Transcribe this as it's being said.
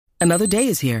Another day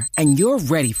is here, and you're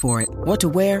ready for it. What to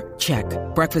wear? Check.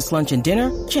 Breakfast, lunch, and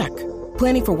dinner? Check.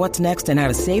 Planning for what's next and how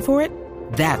to save for it?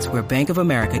 That's where Bank of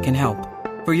America can help.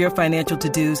 For your financial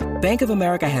to-dos, Bank of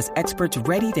America has experts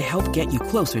ready to help get you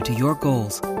closer to your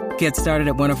goals. Get started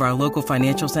at one of our local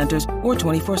financial centers or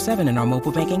 24/7 in our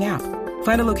mobile banking app.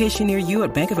 Find a location near you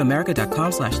at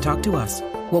bankofamerica.com/talktous.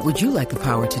 What would you like the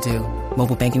power to do?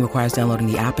 Mobile banking requires downloading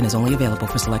the app and is only available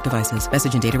for select devices.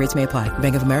 Message and data rates may apply.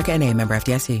 Bank of America N.A., member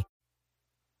FDIC.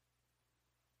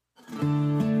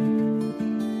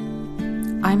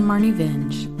 I'm Marnie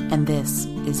Vinge, and this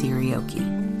is Irioki.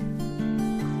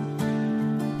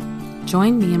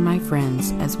 Join me and my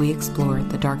friends as we explore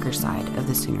the darker side of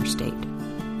the Sooner State.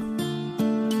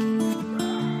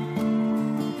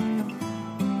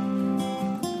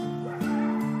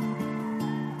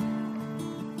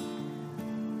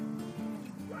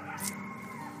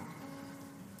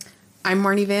 I'm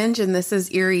Marnie Vinge, and this is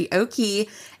Irioki,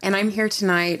 and I'm here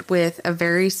tonight with a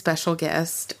very special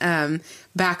guest,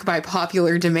 back by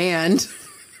popular demand.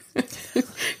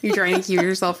 You trying to keep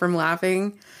yourself from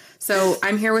laughing? So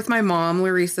I'm here with my mom,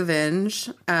 Larissa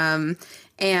Vinge,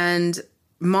 and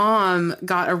Mom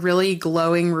got a really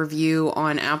glowing review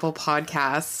on Apple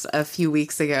Podcasts a few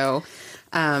weeks ago.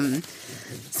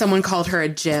 Someone called her a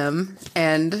gem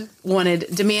and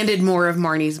demanded more of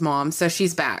Marnie's mom, so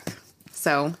she's back.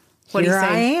 So what do you say?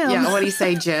 I am. Yeah, what do you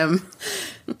say, Jim?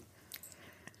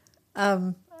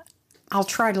 I'll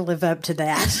try to live up to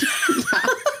that.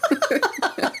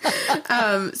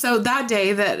 So that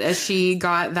day that she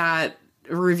got that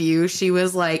review, she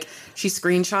was like, she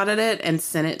screenshotted it and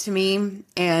sent it to me.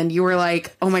 And you were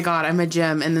like, oh my God, I'm a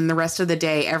gem. And then the rest of the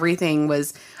day, everything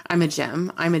was, I'm a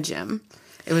gem. I'm a gem.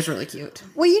 It was really cute.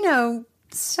 Well,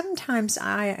 sometimes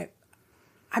I'm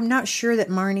not sure that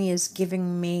Marnie is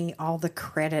giving me all the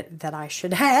credit that I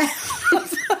should have.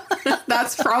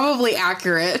 That's probably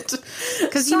accurate.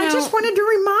 Because, I just wanted to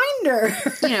remind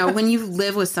her. When you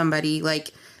live with somebody,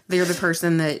 like, they're the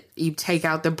person that you take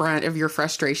out the brunt of your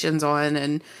frustrations on.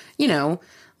 And,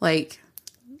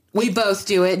 we both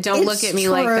do it. Don't look at me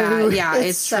like that. Yeah,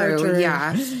 it's true.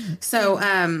 Yeah. So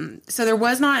there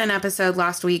was not an episode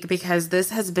last week because this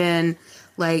has been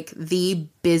like the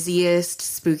busiest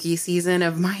spooky season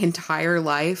of my entire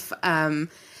life.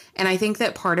 And I think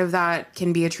that part of that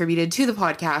can be attributed to the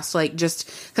podcast, like just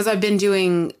because I've been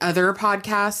doing other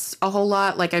podcasts a whole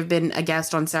lot. Like I've been a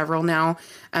guest on several now.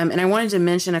 And I wanted to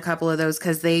mention a couple of those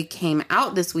because they came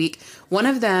out this week. One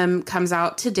of them comes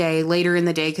out today, later in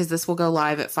the day, because this will go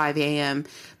live at 5 a.m.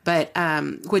 But,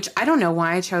 which I don't know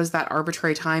why I chose that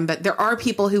arbitrary time, but there are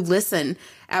people who listen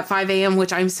at 5 a.m.,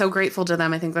 which I'm so grateful to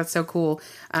them. I think that's so cool.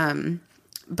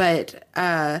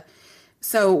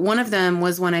 So one of them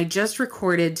was one I just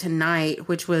recorded tonight,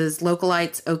 which was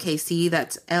Localites OKC.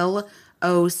 That's LOCALITES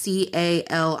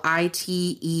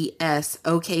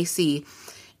OKC.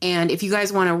 And if you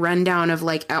guys want a rundown of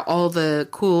like all the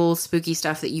cool spooky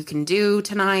stuff that you can do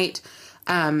tonight,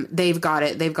 they've got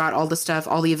it. They've got all the stuff,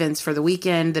 all the events for the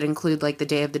weekend that include like the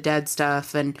Day of the Dead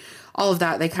stuff and all of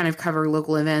that. They kind of cover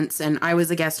local events. And I was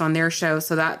a guest on their show,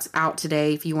 so that's out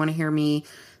today. If you want to hear me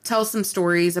tell some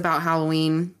stories about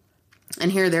Halloween and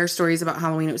hear their stories about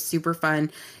Halloween, it was super fun.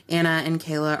 Anna and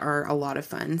Kayla are a lot of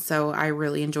fun, so I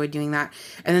really enjoyed doing that.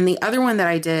 And then the other one that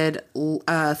I did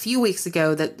a few weeks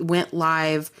ago that went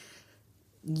live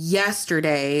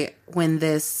yesterday when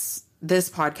this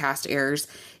podcast airs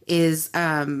is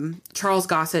Charles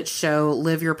Gossett's show,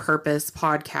 Live Your Purpose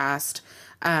podcast.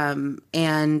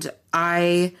 And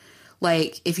I...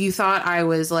 like, if you thought I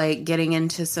was, like, getting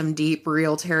into some deep,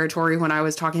 real territory when I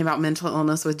was talking about mental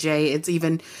illness with Jay, it's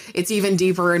even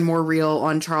deeper and more real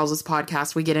on Charles's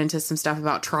podcast. We get into some stuff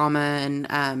about trauma and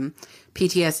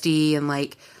PTSD and,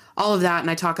 like, all of that.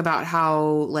 And I talk about how,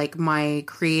 like, my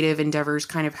creative endeavors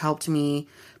kind of helped me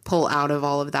pull out of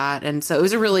all of that. And so it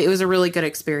was a really good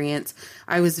experience.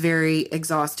 I was very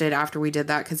exhausted after we did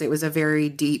that because it was a very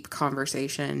deep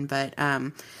conversation. But,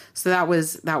 so that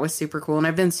was super cool. And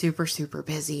I've been super, super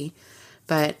busy.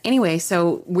 But anyway,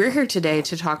 so we're here today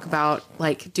to talk about,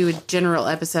 like, do a general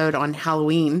episode on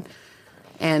Halloween.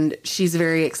 And she's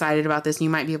very excited about this. And you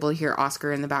might be able to hear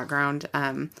Oscar in the background.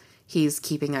 He's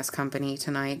keeping us company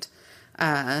tonight.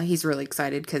 He's really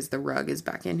excited because the rug is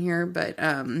back in here. But,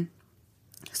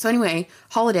 so anyway,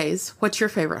 holidays. What's your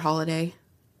favorite holiday?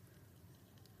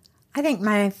 I think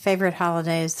my favorite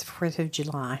holiday is the 4th of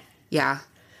July. Yeah.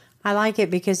 I like it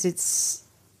because it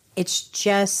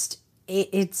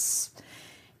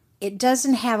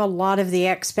doesn't have a lot of the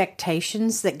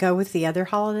expectations that go with the other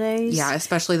holidays. Yeah,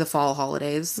 especially the fall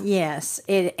holidays. Yes,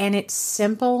 it's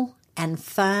simple and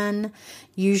fun.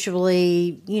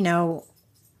 Usually,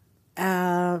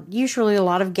 usually a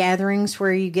lot of gatherings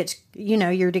where you get,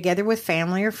 you're together with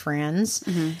family or friends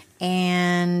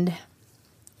and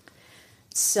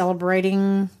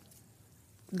celebrating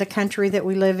the country that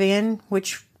we live in,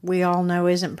 which we all know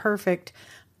isn't perfect,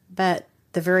 but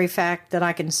the very fact that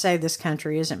I can say this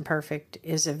country isn't perfect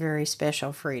is a very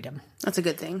special freedom. That's a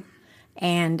good thing.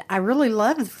 And I really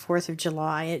love the 4th of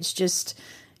July. It's just,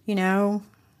 I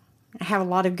have a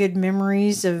lot of good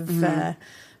memories of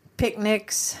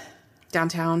picnics.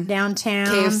 Downtown.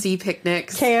 KFC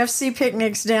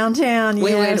picnics downtown,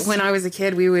 yes. When I was a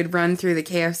kid, we would run through the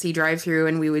KFC drive-thru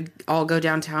and we would all go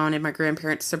downtown in my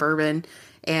grandparents' Suburban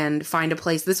and find a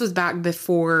place. This was back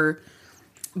before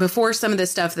some of the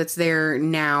stuff that's there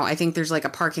now. I think there's like a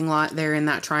parking lot there in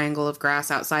that triangle of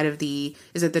grass outside of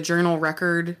is it the Journal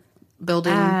Record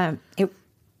building?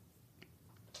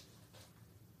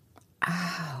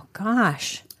 Oh,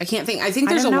 gosh. I can't think. I think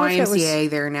there's a YMCA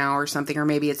there now or something, or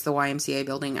maybe it's the YMCA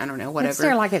building. I don't know, whatever. It's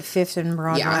there like at 5th and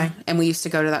Broadway. Yeah, and we used to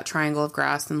go to that triangle of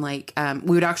grass and like,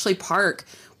 we would actually park.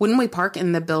 Wouldn't we park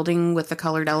in the building with the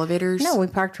colored elevators? No, we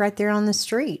parked right there on the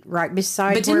street, right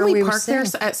beside but didn't where we were park there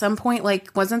sitting. at some point?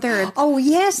 Like, wasn't there Oh,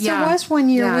 yes, there was one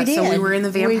year we did. So we were in the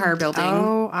vampire building.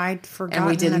 Oh, I'd forgotten and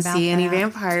we didn't about see any that.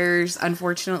 vampires,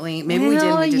 unfortunately. Maybe we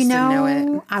did, we just didn't know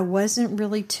it. I wasn't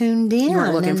really tuned in. You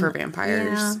weren't looking for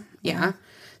vampires. Yeah.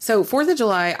 So 4th of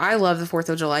July, I love the 4th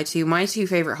of July too. My two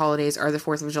favorite holidays are the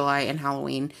 4th of July and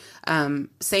Halloween.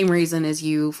 Same reason as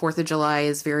you. 4th of July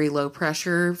is very low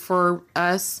pressure for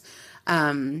us.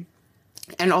 And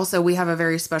also we have a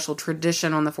very special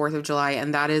tradition on the 4th of July,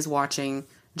 and that is watching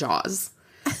Jaws,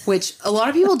 which a lot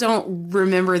of people don't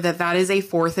remember that is a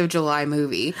 4th of July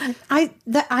movie. I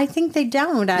think they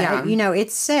don't.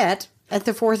 It's set at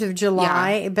the 4th of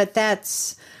July, but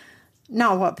that's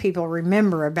not what people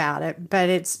remember about it, but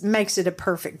it makes it a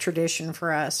perfect tradition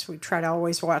for us. We try to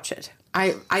always watch it.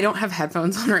 I don't have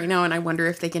headphones on right now, and I wonder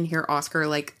if they can hear Oscar,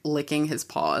 like, licking his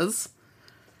paws.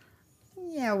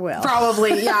 Yeah, well.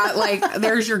 Probably, yeah. Like,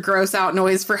 there's your gross out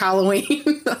noise for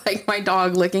Halloween. Like, my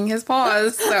dog licking his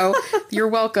paws. So, you're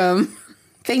welcome.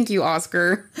 Thank you,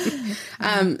 Oscar.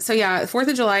 So, yeah, 4th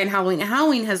of July and Halloween.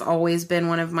 Halloween has always been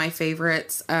one of my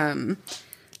favorites.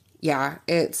 Yeah,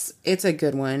 it's a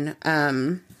good one.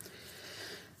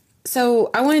 So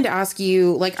I wanted to ask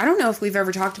you, like, I don't know if we've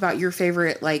ever talked about your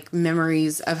favorite, like,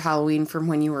 memories of Halloween from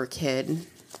when you were a kid.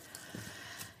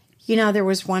 There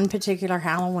was one particular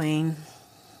Halloween,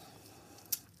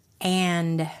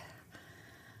 and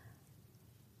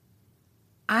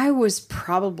I was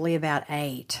probably about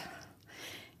 8.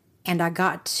 And I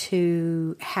got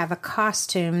to have a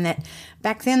costume that,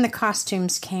 back then the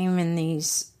costumes came in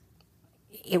these,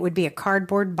 it would be a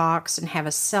cardboard box and have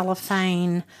a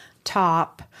cellophane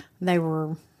top. They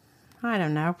were, I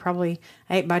don't know, probably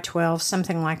 8 by 12,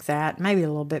 something like that, maybe a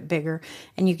little bit bigger.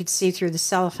 And you could see through the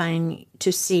cellophane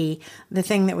to see the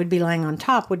thing that would be laying on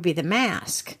top would be the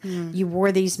mask. You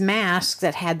wore these masks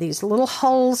that had these little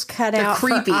holes cut out for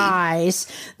eyes.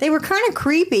 They were kind of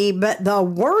creepy, but the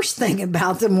worst thing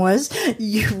about them was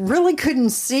you really couldn't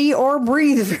see or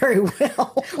breathe very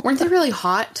well. Weren't they really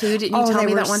hot, too? Didn't you tell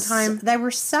me that one time? They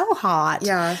were so hot.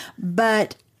 Yeah.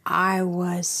 But I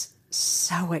was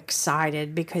so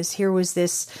excited because here was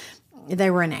this, they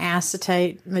were an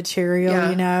acetate material,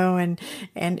 and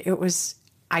it was,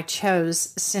 I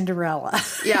chose Cinderella.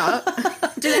 Yeah.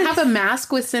 Did it have a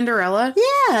mask with Cinderella?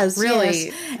 Yes. Really?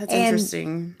 Yes. That's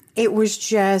interesting. It was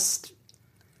just,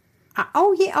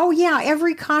 oh yeah,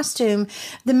 every costume.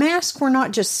 The masks were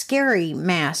not just scary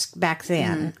masks back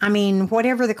then. I mean,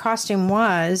 whatever the costume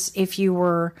was, if you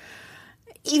were,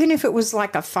 even if it was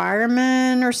like a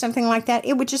fireman or something like that,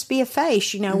 it would just be a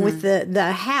face, with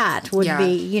the hat would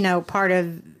be, part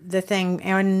of the thing.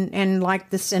 And like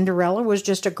the Cinderella was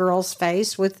just a girl's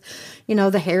face with,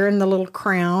 the hair and the little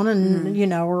crown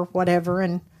and, or whatever.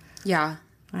 And yeah,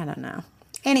 I don't know.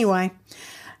 Anyway,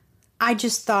 I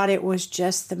just thought it was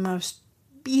just the most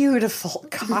beautiful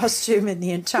costume in the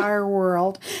entire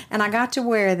world. And I got to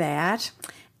wear that.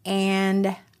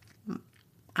 And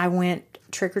I went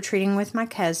trick-or-treating with my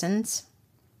cousins,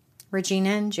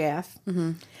 Regina and Jeff.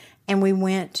 And we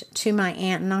went to my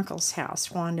aunt and uncle's house,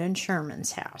 Wanda and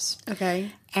Sherman's house. Okay.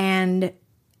 And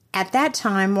at that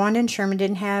time, Wanda and Sherman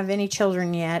didn't have any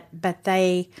children yet, but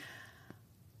they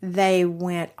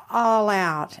went all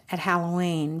out at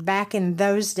Halloween. Back in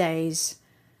those days,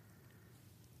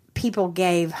 people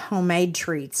gave homemade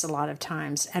treats a lot of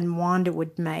times, and Wanda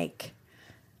would make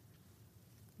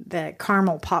the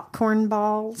caramel popcorn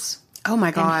balls. Oh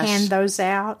my gosh. And hand those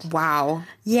out. Wow.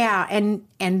 Yeah, and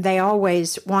they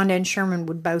always, Wanda and Sherman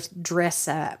would both dress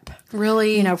up.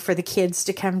 Really? You know, for the kids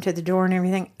to come to the door and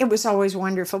everything. It was always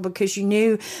wonderful because you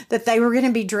knew that they were going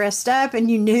to be dressed up and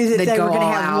you knew that they were going to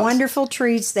have wonderful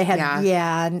treats. They had,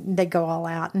 and they go all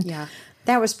out. And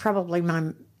that was probably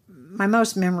my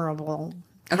most memorable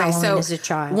Halloween as a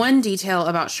child. One detail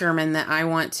about Sherman that I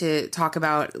want to talk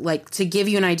about, like to give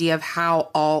you an idea of how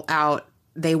all out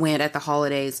they went at the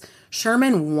holidays.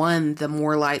 Sherman won the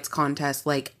More Lights contest,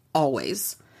 like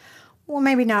always. Well,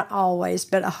 maybe not always,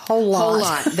 but a whole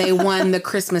lot. They won the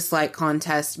Christmas light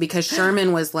contest because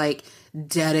Sherman was like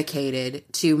dedicated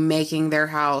to making their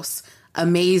house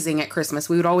amazing at Christmas.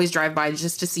 We would always drive by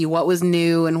just to see what was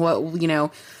new and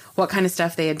what kind of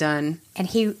stuff they had done. And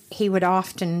he would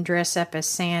often dress up as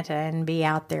Santa and be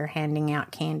out there handing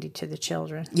out candy to the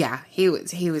children. Yeah, he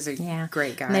was a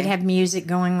great guy. And they'd have music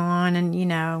going on,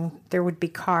 and there would be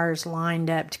cars lined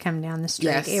up to come down the street.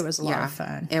 Yes, it was a lot of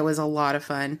fun. It was a lot of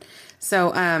fun.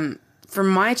 So, from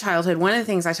my childhood, one of the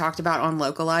things I talked about on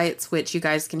Localites, which you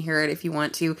guys can hear it if you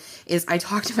want to, is I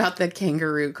talked about the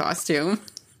kangaroo costume.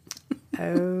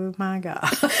 Oh my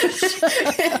gosh.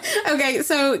 Okay,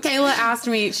 so Kayla asked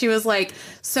me, she was like,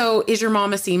 so is your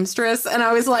mom a seamstress? And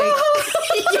I was like,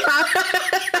 yeah.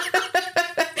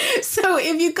 So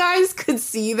if you guys could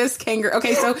see this kangaroo.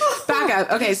 Okay, so back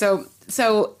up. Okay, so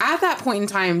at that point in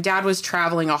time, Dad was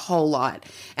traveling a whole lot.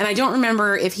 And I don't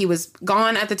remember if he was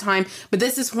gone at the time, but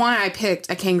this is why I picked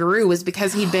a kangaroo, was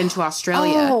because he'd been to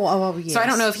Australia. Oh, yes. So I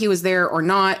don't know if he was there or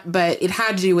not, but it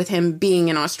had to do with him being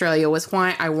in Australia was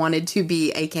why I wanted to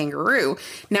be a kangaroo.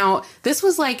 Now, this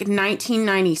was like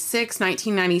 1996,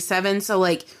 1997. So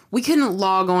like we couldn't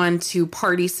log on to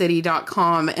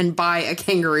partycity.com and buy a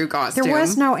kangaroo costume. There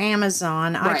was no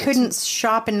Amazon. Right. I couldn't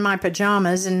shop in my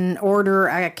pajamas and order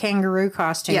a kangaroo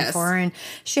costume for her. And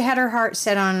she had her heart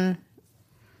set on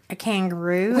a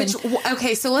kangaroo.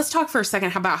 Okay, so let's talk for a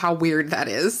second about how weird that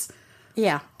is.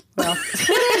 Yeah. Well,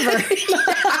 whatever.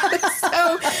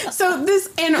 So this,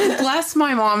 and bless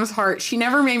my mom's heart, she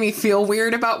never made me feel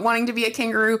weird about wanting to be a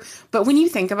kangaroo. But when you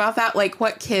think about that, like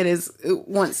what kid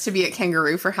wants to be a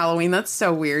kangaroo for Halloween? That's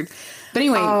so weird. But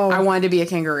anyway, I wanted to be a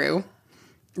kangaroo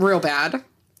real bad.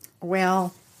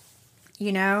 Well,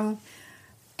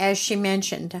 as she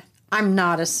mentioned, I'm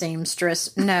not a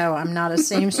seamstress. No, I'm not a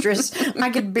seamstress. I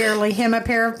could barely hem a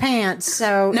pair of pants.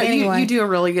 So no, anyway. you do a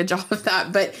really good job of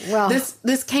that. But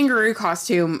this kangaroo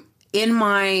costume in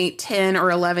my 10 or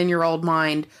 11-year-old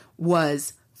mind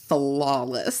was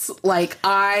flawless. Like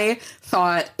I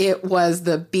thought it was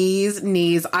the bee's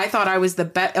knees. I thought I was the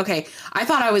best. Okay, I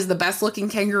thought I was the best looking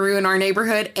kangaroo in our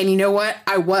neighborhood, and you know what?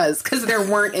 I was, because there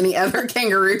weren't any other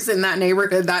kangaroos in that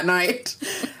neighborhood that night.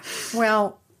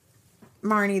 Well,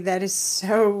 Marnie, that is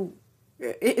so.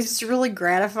 It's really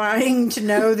gratifying to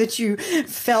know that you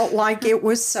felt like it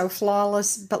was so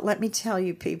flawless. But let me tell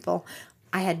you, people,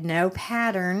 I had no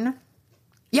pattern.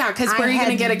 Yeah, because where are you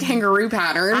going to get a kangaroo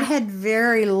pattern? I had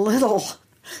very little.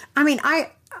 I mean, I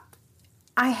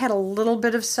had a little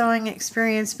bit of sewing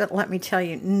experience, but let me tell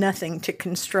you, nothing to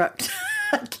construct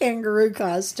a kangaroo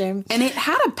costume. And it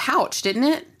had a pouch, didn't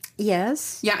it?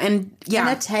 Yes. Yeah, and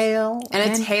a tail.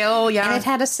 And a tail, yeah. And it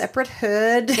had a separate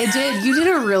hood. It did. You did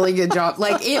a really good job.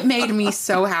 Like, it made me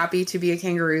so happy to be a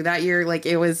kangaroo that year. Like,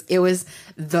 it was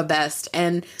the best.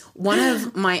 And one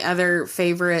of my other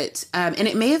favorite, and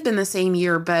it may have been the same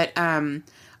year, but I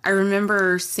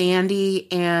remember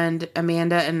Sandy and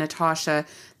Amanda and Natasha.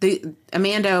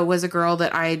 Amanda was a girl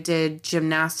that I did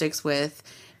gymnastics with,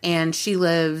 and she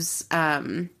lives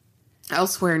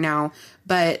elsewhere now.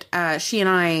 But she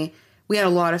and we had a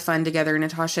lot of fun together.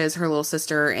 Natasha is her little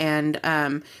sister,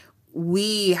 and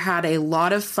we had a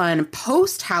lot of fun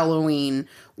post-Halloween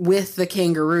with the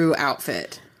kangaroo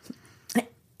outfit.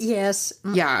 Yes.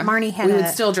 Yeah. Marnie had we would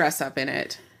still dress up in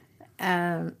it.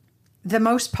 The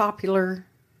most popular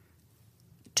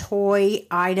toy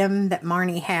item that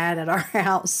Marnie had at our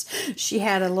house, she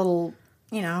had a little,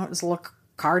 it was a little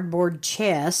cardboard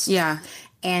chest. Yeah.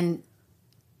 And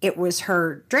it was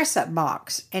her dress-up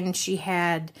box. And she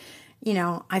had,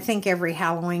 I think every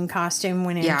Halloween costume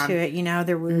went into it.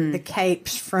 There were the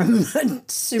capes from Superman.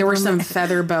 There were some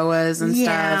feather boas and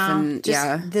stuff. And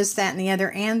this, that, and the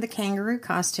other. And the kangaroo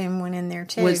costume went in there,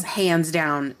 too. Was hands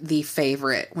down the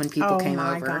favorite when people came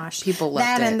over. Oh, my gosh. People loved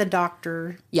that it. And the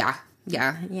doctor. Yeah.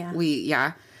 We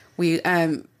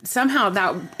somehow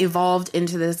that evolved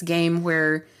into this game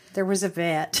where There was a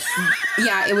vet.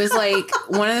 Yeah, it was like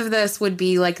one of us would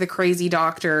be like the crazy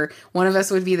doctor, one of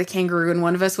us would be the kangaroo, and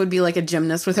one of us would be like a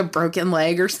gymnast with a broken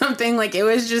leg or something. Like it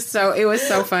was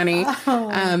so funny.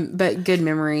 But good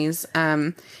memories.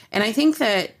 And I think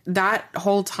that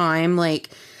whole time, like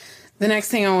the next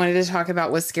thing I wanted to talk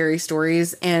about was scary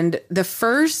stories. And the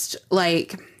first,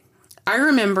 like, I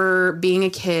remember being a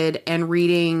kid and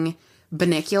reading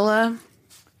Bunnicula,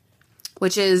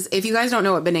 which is, if you guys don't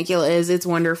know what Bunnicula is, it's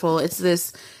wonderful. It's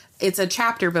a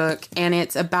chapter book, and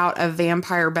it's about a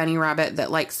vampire bunny rabbit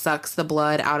that like sucks the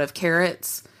blood out of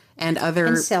carrots and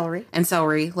celery. And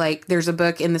celery. Like there's a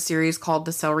book in the series called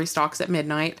The Celery Stalks at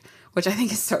Midnight, which I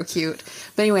think is so cute.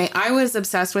 But anyway, I was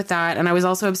obsessed with that, and I was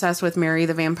also obsessed with Mary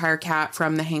the Vampire Cat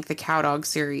from the Hank the Cowdog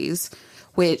series,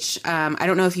 which I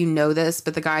don't know if you know this,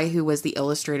 but the guy who was the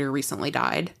illustrator recently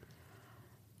died.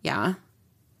 Yeah.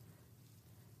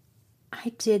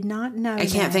 I did not know. I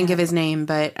can't think of his name,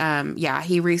 but yeah,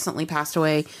 he recently passed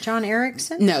away. John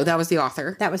Erickson? No, that was the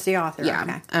author. That was the author.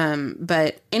 Yeah. Okay.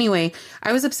 But anyway,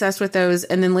 I was obsessed with those.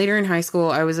 And then later in high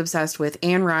school, I was obsessed with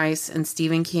Anne Rice and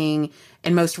Stephen King.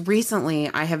 And most recently,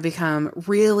 I have become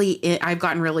I've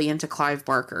gotten really into Clive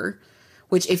Barker,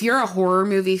 which if you're a horror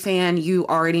movie fan, you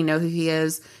already know who he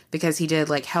is because he did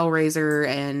like Hellraiser,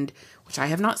 and which I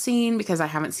have not seen because I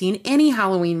haven't seen any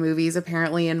Halloween movies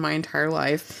apparently in my entire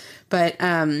life. But,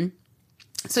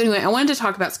 so anyway, I wanted to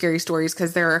talk about scary stories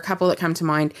because there are a couple that come to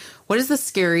mind. What is the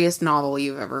scariest novel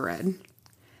you've ever read?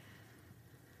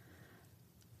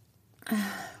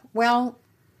 Well,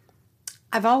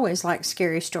 I've always liked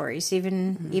scary stories,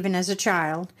 even as a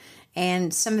child.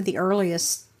 And some of the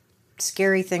earliest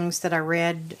scary things that I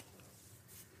read,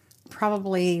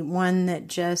 probably one that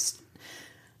just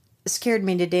scared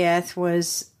me to death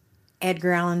was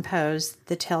Edgar Allan Poe's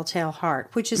The Telltale Heart,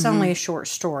 which is only a short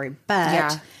story,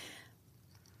 but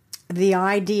the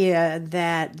idea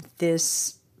that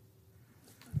this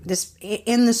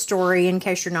in the story, in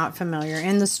case you're not familiar,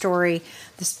 in the story,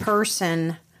 this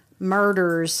person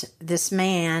murders this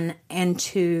man, and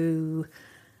to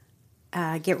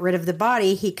get rid of the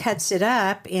body, he cuts it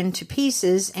up into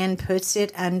pieces and puts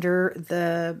it under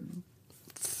the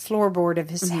floorboard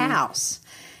of his house.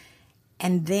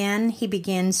 And then he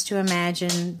begins to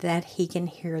imagine that he can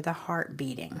hear the heart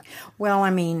beating. Well,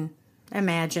 I mean,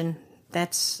 imagine.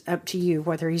 That's up to you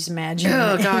whether he's imagining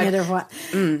it or what.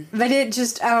 But it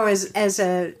just, as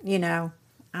a,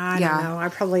 I don't know. I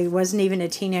probably wasn't even a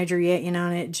teenager yet, and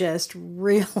it just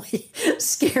really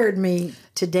scared me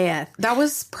to death. That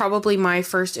was probably my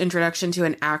first introduction to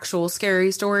an actual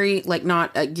scary story, like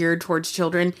not geared towards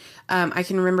children. I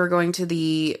can remember going to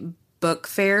the book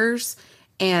fairs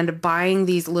and buying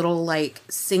these little like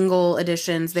single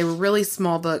editions. They were really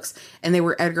small books, and they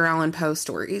were Edgar Allan Poe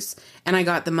stories. And I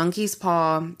got The Monkey's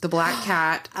Paw, The Black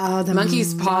Cat, the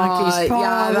Monkey's Paw.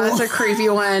 Yeah, that's a creepy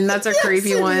one. That's a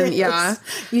creepy one. Yeah.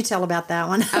 You tell about that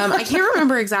one. I can't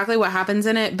remember exactly what happens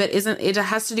in it, but it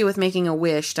has to do with making a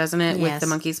wish, doesn't it? Yes. With the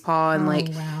Monkey's Paw, and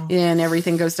and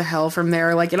everything goes to hell from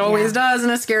there, like it always does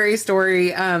in a scary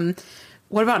story.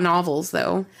 What about novels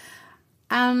though?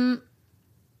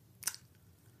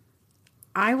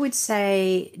 I would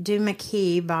say Doom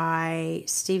McKee by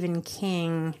Stephen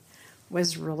King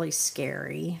was really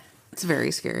scary. It's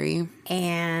very scary.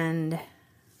 And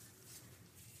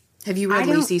have you read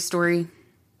Lacey's Story?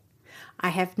 I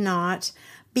have not,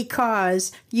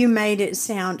 because you made it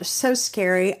sound so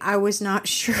scary. I was not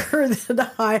sure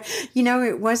that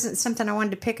it wasn't something I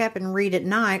wanted to pick up and read at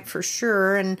night for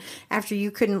sure. And after you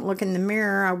couldn't look in the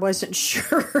mirror, I wasn't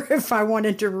sure if I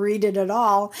wanted to read it at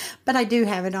all. But I do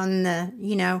have it on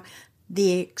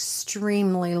the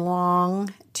extremely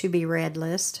long to be read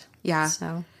list. Yeah.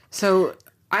 So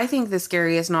I think the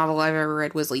scariest novel I've ever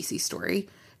read was Lacey's Story.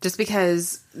 Just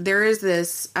because there is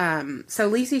this, so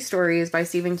Lacey's Story is by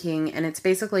Stephen King, and it's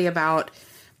basically about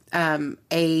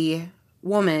a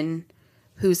woman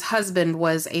whose husband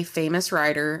was a famous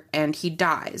writer, and he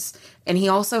dies. And he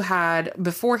also had,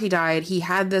 before he died, he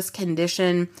had this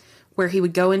condition where he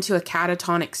would go into a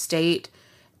catatonic state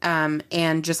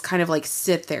and just kind of like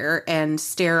sit there and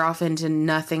stare off into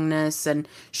nothingness, and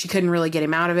she couldn't really get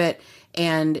him out of it.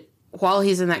 And while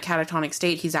he's in that catatonic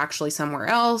state, he's actually somewhere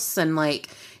else, and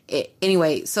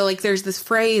anyway, so like there's this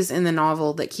phrase in the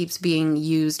novel that keeps being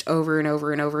used over and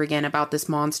over and over again about this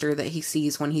monster that he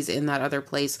sees when he's in that other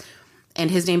place. And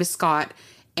his name is Scott,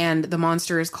 and the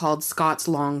monster is called Scott's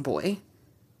Long Boy.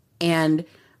 And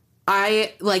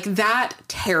I, like, that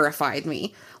terrified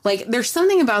me. Like, there's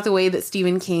something about the way that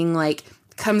Stephen King, like,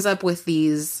 comes up with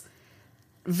these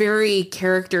very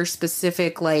character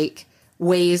specific, like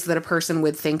ways that a person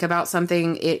would think about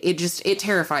something, it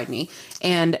terrified me.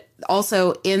 And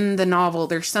also in the novel,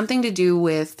 there's something to do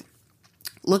with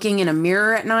looking in a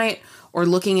mirror at night or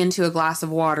looking into a glass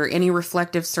of water, any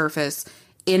reflective surface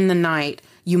in the night,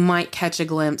 you might catch a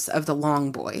glimpse of the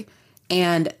long boy.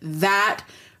 And that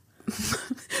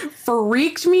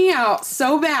freaked me out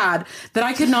so bad that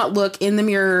I could not look in the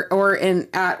mirror or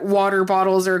at water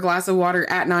bottles or a glass of water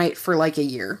at night for like a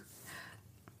year.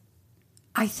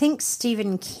 I think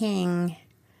Stephen King,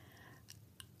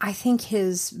 I think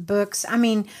his books, I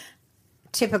mean,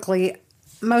 typically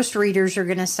most readers are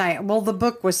going to say, well, the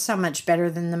book was so much better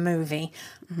than the movie.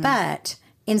 Mm-hmm. But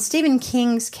in Stephen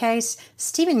King's case,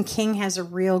 Stephen King has a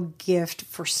real gift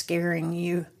for scaring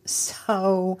you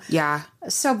so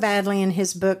badly in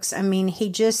his books. I mean, he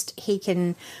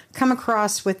can come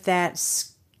across with that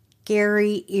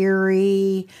scary,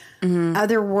 eerie,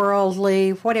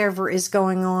 otherworldly, whatever is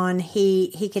going on.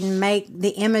 He can make the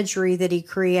imagery that he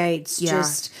creates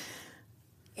just...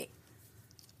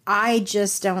 I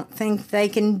just don't think they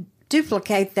can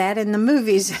duplicate that in the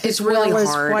movies as really well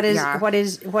hard.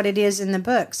 as what it is in the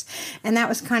books. And that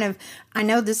was kind of, I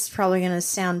know this is probably going to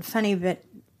sound funny, but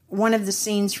one of the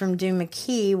scenes from Doom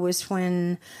McKee was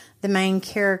when the main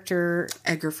character,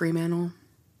 Edgar Freemantle,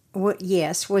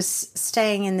 was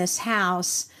staying in this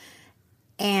house,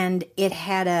 and it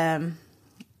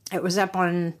was up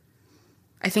on,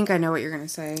 I think I know what you're going to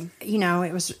say. You know,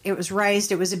 it was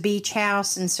raised. It was a beach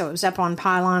house, and so it was up on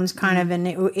pylons, kind of, and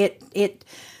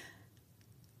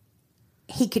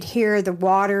he could hear the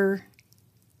water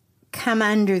come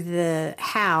under the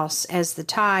house as the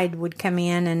tide would come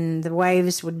in, and the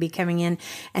waves would be coming in,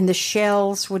 and the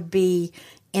shells would be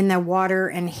in the water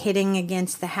and hitting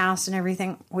against the house and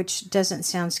everything, which doesn't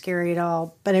sound scary at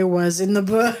all, but it was in the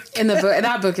book. In the book,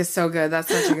 that book is so good. That's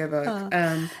such a good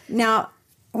book. Now,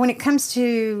 when it comes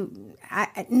to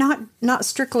not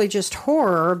strictly just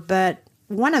horror, but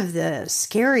one of the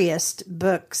scariest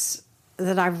books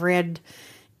that I've read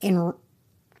in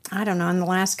the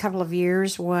last couple of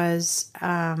years was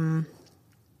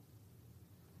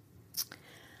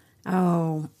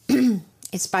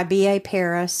it's by B.A.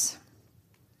 Paris.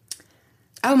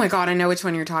 Oh my God, I know which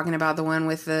one you're talking about. The one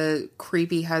with the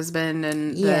creepy husband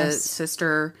and the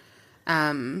sister.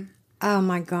 Oh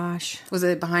my gosh. Was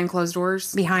it Behind Closed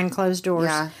Doors? Behind Closed Doors.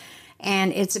 Yeah.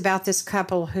 And it's about this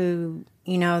couple who,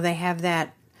 they have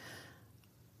that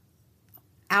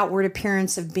outward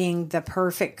appearance of being the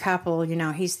perfect couple.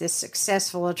 He's this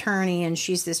successful attorney and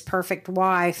she's this perfect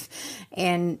wife.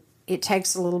 And it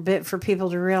takes a little bit for people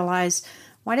to realize,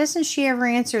 why doesn't she ever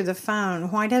answer the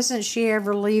phone? Why doesn't she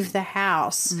ever leave the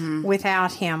house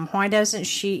without him? Why doesn't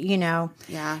she,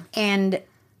 Yeah. And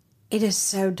it is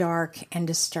so dark and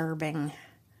disturbing.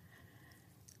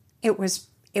 It was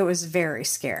very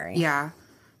scary. Yeah.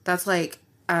 That's like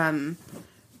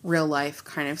real life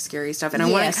kind of scary stuff. And I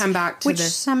want to come back to which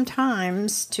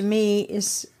sometimes to me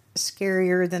is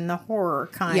scarier than the horror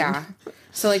kind. Yeah.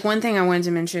 So like one thing I wanted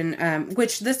to mention,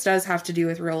 which this does have to do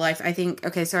with real life. I think,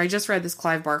 okay, so I just read this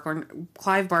Clive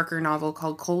Barker novel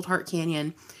called Cold Heart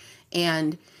Canyon,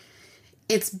 and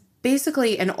it's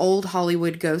basically an old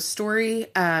Hollywood ghost story.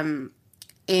 And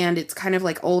it's kind of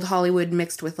like old Hollywood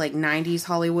mixed with like 90s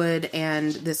Hollywood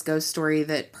and this ghost story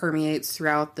that permeates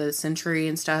throughout the century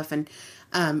and stuff. And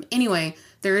anyway,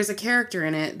 there is a character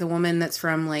in it, the woman that's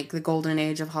from like the golden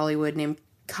age of Hollywood named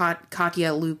Katya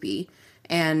Lupi.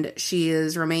 And she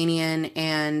is Romanian,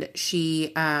 and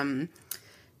she,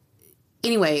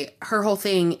 anyway, her whole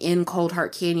thing in Cold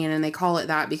Heart Canyon, and they call it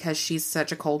that because she's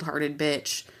such a cold-hearted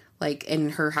bitch, like,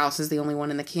 and her house is the only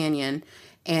one in the canyon,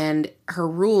 and her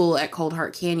rule at Cold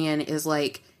Heart Canyon is,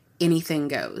 like, anything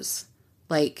goes.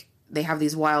 Like, they have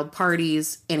these wild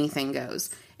parties, anything goes.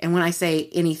 And when I say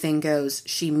anything goes,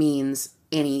 she means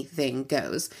anything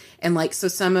goes. And, like, so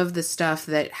some of the stuff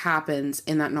that happens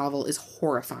in that novel is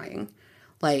horrifying.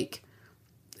 Like,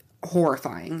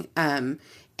 horrifying. And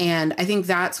I think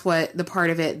that's what the part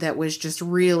of it that was just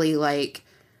really, like,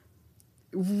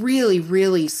 really,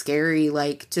 really scary,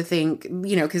 like, to think,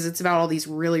 because it's about all these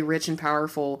really rich and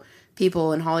powerful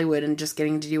people in Hollywood and just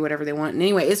getting to do whatever they want. And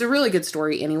anyway, it's a really good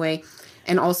story anyway.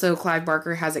 And also Clive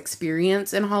Barker has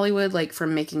experience in Hollywood, like,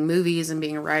 from making movies and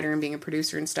being a writer and being a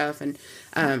producer and stuff. And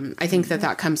I think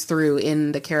that comes through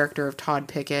in the character of Todd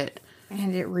Pickett.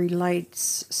 And it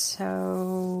relates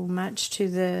so much to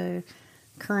the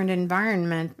current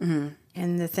environment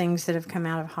and the things that have come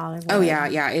out of Hollywood. Oh,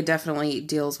 yeah. It definitely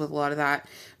deals with a lot of that.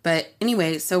 But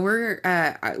anyway, so we're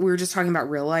just talking about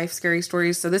real life scary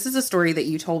stories. So this is a story that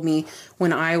you told me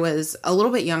when I was a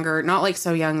little bit younger, not like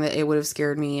so young that it would have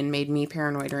scared me and made me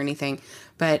paranoid or anything.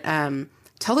 But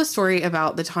tell the story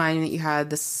about the time that you had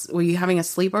this. Were you having a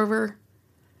sleepover?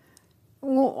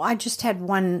 Well, I just had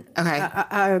one,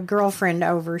 a girlfriend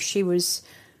over. She was,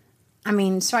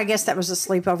 so I guess that was a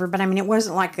sleepover, but it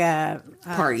wasn't like a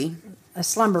Party. A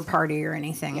slumber party or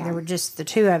anything. Yeah. There were just the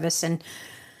two of us. And,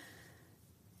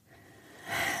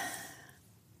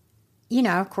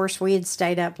 of course, we had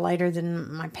stayed up later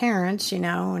than my parents,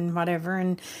 and whatever.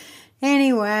 And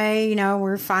anyway,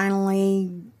 we're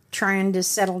finally trying to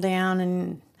settle down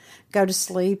and go to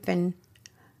sleep. And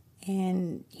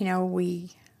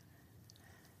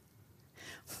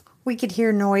we could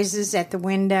hear noises at the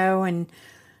window, and,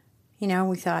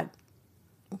 we thought,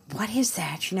 what is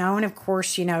that? And of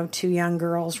course, two young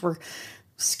girls were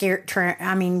scared.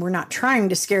 We're not trying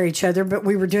to scare each other, but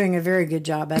we were doing a very good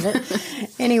job of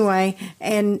it. Anyway,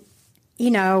 and,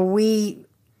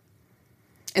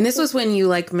 And this was when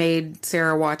you made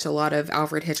Sarah watch a lot of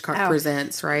Alfred Hitchcock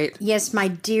Presents, right? Yes, my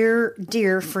dear,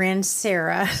 dear friend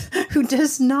Sarah, who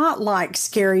does not like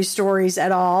scary stories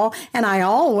at all, and I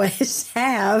always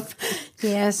have.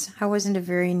 Yes, I wasn't a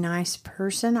very nice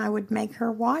person. I would make her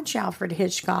watch Alfred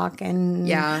Hitchcock and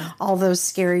all those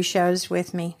scary shows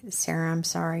with me. Sarah, I'm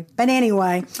sorry. But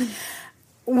anyway,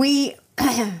 we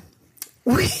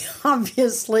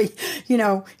obviously,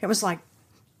 it was like,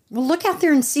 well, look out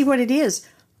there and see what it is.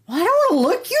 Well, I don't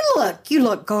want to look. You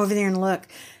look. Go over there and look.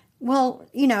 Well,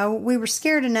 we were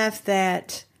scared enough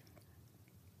that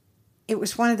it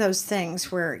was one of those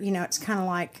things where, it's kind of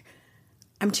like,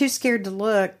 I'm too scared to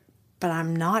look, but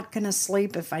I'm not going to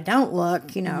sleep if I don't look,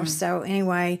 Mm-hmm. So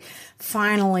anyway,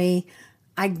 finally,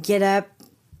 I get up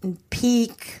and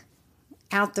peek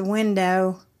out the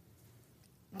window.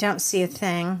 Don't see a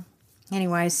thing.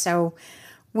 Anyway, so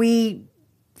we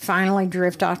finally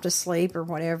drift off to sleep or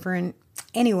whatever. And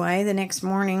anyway, the next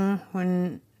morning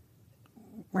when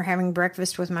we're having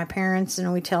breakfast with my parents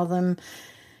and we tell them,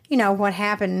 what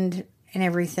happened and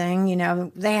everything,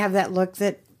 they have that look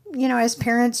that, as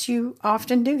parents, you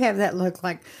often do have that look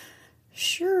like,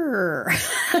 sure,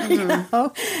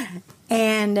 Mm-hmm.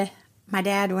 And my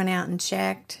dad went out and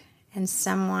checked, and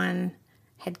someone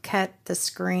had cut the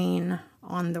screen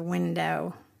on the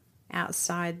window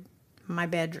outside my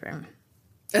bedroom.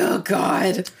 Oh,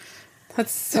 God.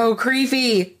 That's so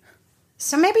creepy.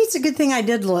 So maybe it's a good thing I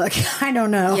did look. I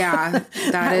don't know. Yeah,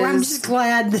 I'm just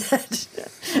glad that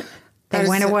they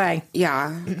went away.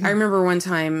 Yeah. I remember one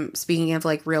time, speaking of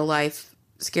real life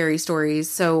scary stories.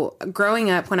 So growing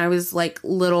up, when I was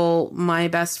little, my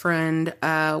best friend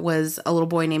was a little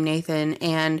boy named Nathan.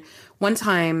 And one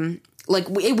time,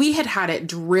 we had it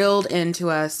drilled into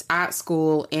us at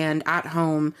school and at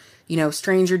home,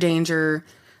 stranger danger.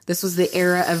 This was the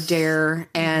era of Dare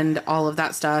and all of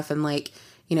that stuff. And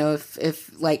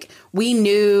if we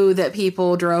knew that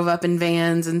people drove up in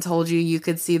vans and told you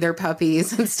could see their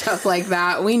puppies and stuff like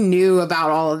that. We knew about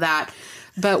all of that.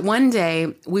 But one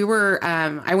day we were,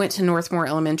 I went to Northmore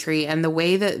Elementary, and the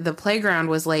way that the playground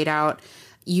was laid out,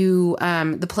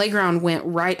 the playground went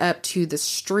right up to the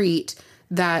street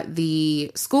that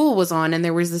the school was on. And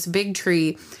there was this big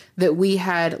tree that we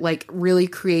had really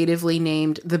creatively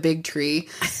named the Big Tree.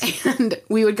 And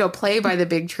we would go play by the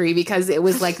Big Tree because it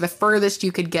was the furthest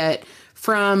you could get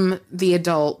from the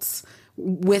adults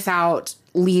without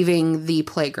leaving the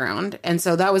playground. And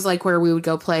so that was where we would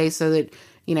go play so that,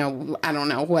 I don't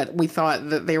know what we thought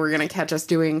that they were going to catch us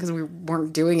doing because we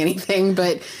weren't doing anything.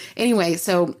 But anyway,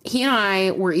 so he and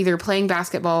I were either playing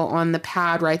basketball on the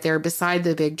pad right there beside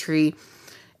the Big Tree,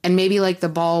 and maybe the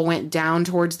ball went down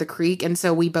towards the creek. And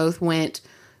so we both went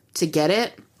to get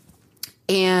it.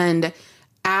 And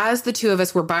as the two of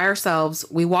us were by ourselves,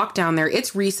 we walked down there.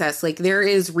 It's recess. There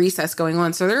is recess going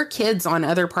on. So there are kids on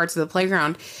other parts of the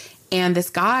playground. And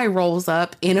this guy rolls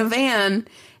up in a van.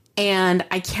 And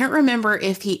I can't remember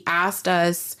if he asked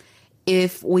us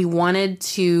if we wanted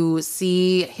to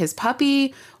see his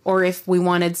puppy or if we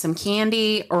wanted some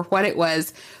candy or what it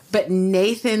was. But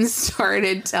Nathan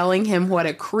started telling him what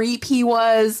a creep he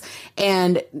was.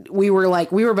 And we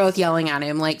were both yelling at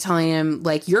him, telling him,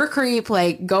 you're a creep,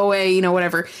 go away,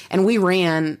 whatever. And we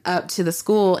ran up to the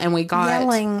school and we got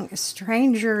yelling,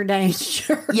 stranger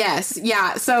danger. Yes.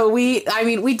 Yeah. So we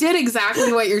did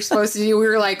exactly what you're supposed to do. We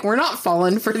were we're not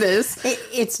falling for this.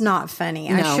 It's not funny.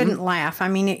 No. I shouldn't laugh.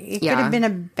 It could have been a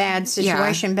bad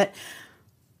situation, but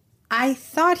I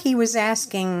thought he was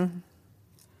acting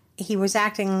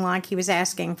like he was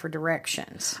asking for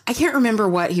directions. I can't remember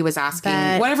what he was asking.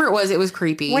 But whatever it was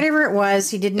creepy. Whatever it was,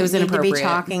 he didn't need to be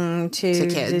talking to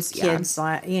kids. The kids,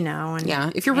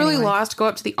 And if you're really lost, go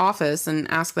up to the office and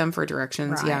ask them for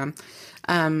directions. Right.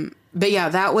 Yeah. But yeah,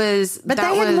 that was. But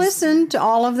they had listened to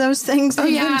all of those things.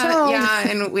 They'd been told.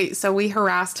 Yeah, then we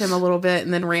harassed him a little bit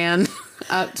and then ran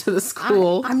up to the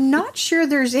school. I'm not sure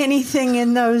there's anything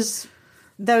in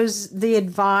the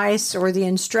advice or the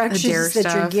instructions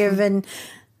that you're given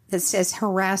that says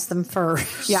harass them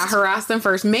first. Yeah, harass them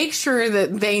first. Make sure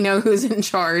that they know who's in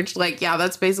charge. Like, yeah,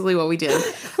 that's basically what we did,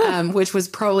 which was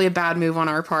probably a bad move on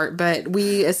our part, but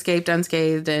we escaped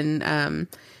unscathed. And I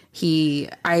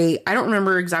don't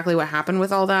remember exactly what happened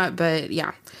with all that, but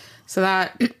yeah. So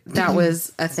that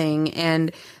was a thing.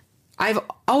 And I've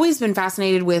always been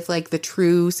fascinated with like the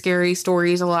true scary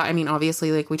stories a lot. I mean,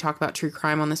 obviously, like we talk about true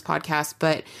crime on this podcast,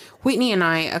 but Whitney and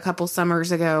I a couple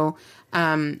summers ago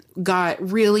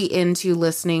got really into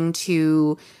listening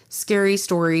to scary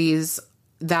stories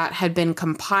that had been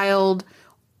compiled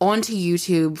onto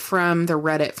YouTube from the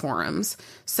Reddit forums.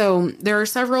 So there are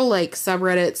several like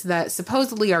subreddits that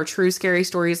supposedly are true scary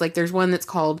stories. Like there's one that's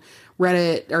called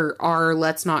Reddit or r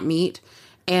Let's Not Meet.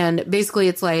 And basically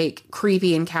it's like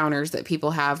creepy encounters that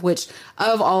people have, which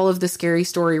of all of the scary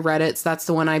story Reddits, that's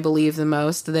the one I believe the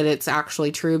most that it's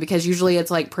actually true, because usually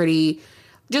it's like pretty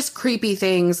just creepy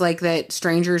things like that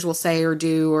strangers will say or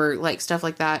do or like stuff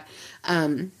like that.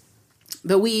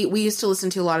 But we used to listen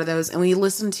to a lot of those, and we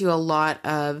listened to a lot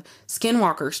of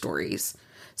Skinwalker stories.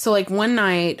 So like one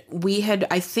night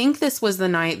I think this was the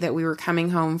night that we were coming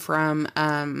home from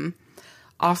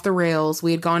Off the Rails.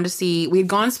 We had gone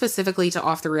specifically to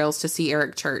Off the Rails to see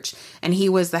Eric Church, and he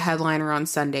was the headliner on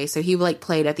Sunday. So he like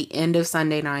played at the end of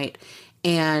Sunday night.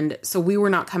 And so we were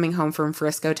not coming home from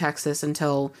Frisco, Texas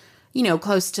until,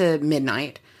 close to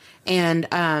midnight. And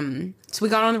so we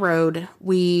got on the road.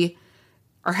 We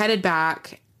are headed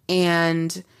back,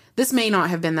 and this may not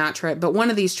have been that trip, but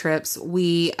one of these trips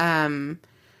we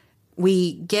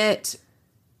get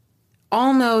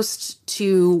almost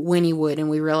to Wynnewood, and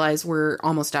we realize we're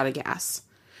almost out of gas.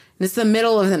 And it's the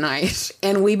middle of the night,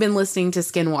 and we've been listening to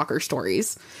Skinwalker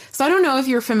stories. So I don't know if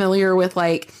you're familiar with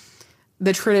like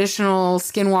the traditional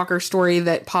Skinwalker story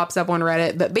that pops up on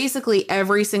Reddit, but basically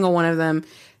every single one of them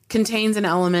contains an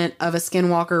element of a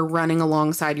skinwalker running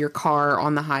alongside your car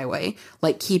on the highway,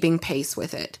 like keeping pace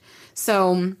with it.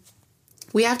 So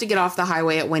we have to get off the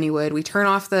highway at Wynnewood. We turn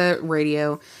off the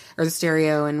radio or the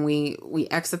stereo, and we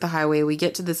exit the highway. We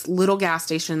get to this little gas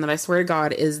station that I swear to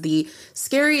God is the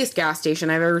scariest gas station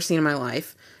I've ever seen in my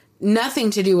life. Nothing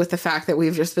to do with the fact that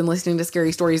we've just been listening to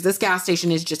scary stories. This gas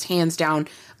station is just hands down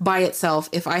by itself.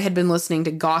 If I had been listening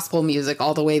to gospel music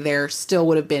all the way there, still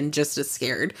would have been just as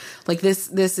scared. Like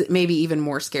this maybe even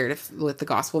more scared with the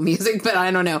gospel music, but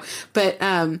I don't know. But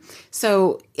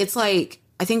so it's like,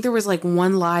 I think there was like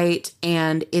one light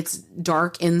and it's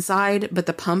dark inside, but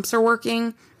the pumps are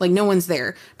working. Like no one's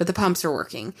there, but the pumps are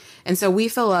working. And so we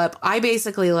fill up. I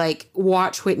basically like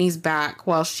watch Whitney's back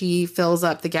while she fills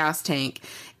up the gas tank.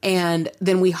 And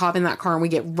then we hop in that car and we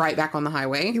get right back on the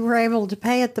highway. You were able to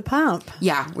pay at the pump.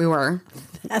 Yeah, we were.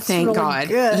 That's Thank really God.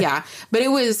 Good. Yeah. But it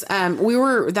was, we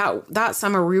were, that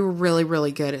summer, we were really,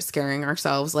 really good at scaring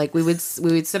ourselves. Like we would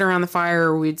sit around the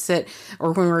fire, or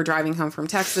or when we were driving home from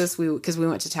Texas, because we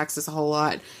went to Texas a whole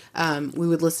lot, we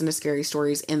would listen to scary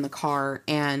stories in the car,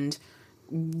 and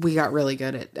we got really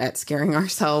good at scaring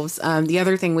ourselves. The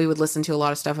other thing we would listen to a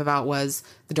lot of stuff about was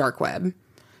the dark web,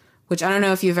 which I don't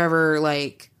know if you've ever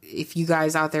if you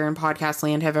guys out there in podcast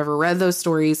land have ever read those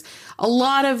stories. A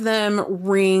lot of them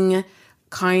ring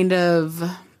kind of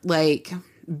like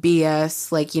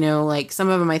BS, like some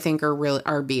of them I think are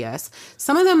BS.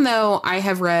 Some of them though, I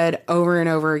have read over and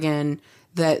over again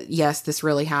that yes, this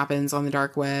really happens on the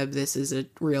dark web. This is a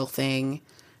real thing,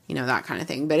 that kind of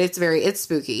thing. But it's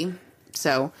spooky.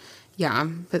 So yeah,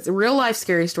 but the real life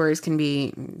scary stories can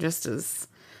be just as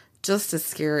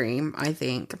scary, I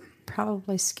think.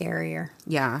 Probably scarier.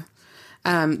 Yeah.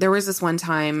 There was this one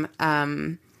time,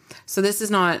 so this is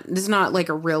not like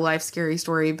a real life scary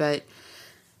story, but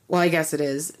well, I guess it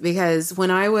is, because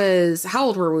how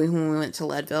old were we when we went to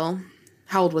Leadville?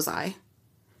 How old was I?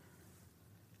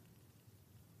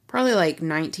 Probably like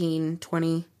 19,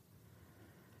 20.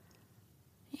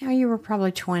 Yeah, you were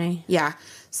probably 20. Yeah.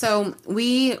 So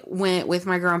we went with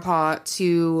my grandpa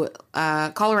to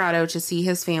Colorado to see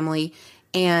his family,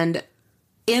 and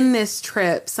in this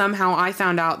trip, somehow I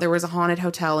found out there was a haunted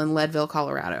hotel in Leadville,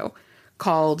 Colorado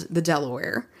called the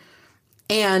Delaware.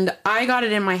 And I got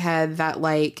it in my head that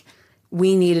like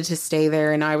we needed to stay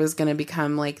there, and I was going to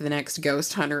become like the next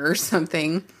ghost hunter or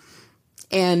something.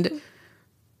 And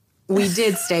we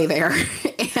did stay there.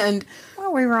 And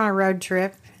well, we were on a road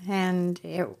trip, and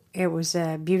it was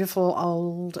a beautiful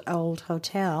old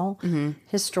hotel,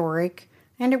 historic,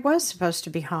 and it was supposed to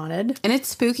be haunted. And it's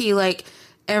spooky. Like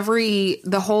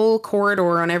the whole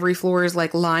corridor on every floor is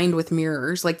like lined with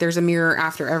mirrors. Like there's a mirror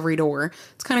after every door.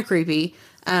 It's kind of creepy.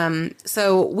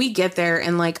 So we get there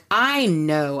and like, I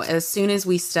know as soon as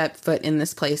we step foot in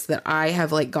this place that I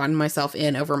have like gotten myself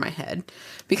in over my head,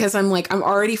 because I'm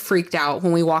already freaked out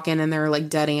when we walk in and there are like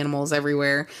dead animals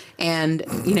everywhere. And,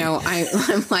 you know,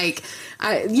 I'm like,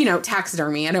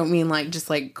 taxidermy. I don't mean like just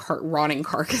like rotting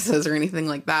carcasses or anything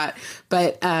like that.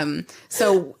 But,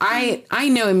 so I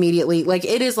know immediately, like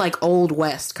it is like Old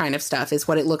West kind of stuff is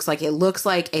what it looks like. It looks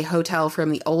like a hotel from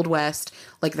the Old West.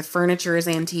 Like the furniture is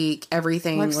antique,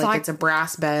 everything, like it's a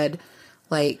brass bed.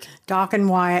 Like Doc and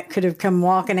Wyatt could have come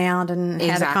walking out and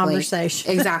had a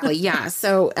conversation. Exactly. Yeah.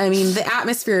 So, I mean, the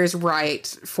atmosphere is right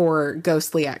for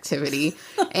ghostly activity.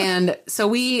 And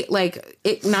so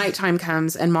nighttime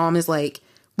comes and Mom is like,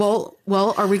 well,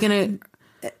 are we going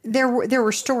to... There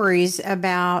were stories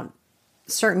about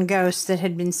certain ghosts that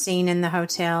had been seen in the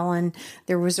hotel. And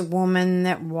there was a woman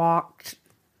that walked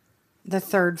the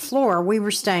 3rd floor. We were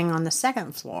staying on the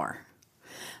 2nd floor.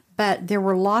 But there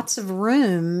were lots of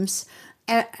rooms...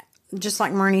 just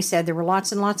like Marnie said, there were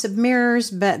lots and lots of mirrors,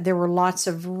 but there were lots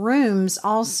of rooms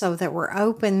also that were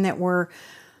open that were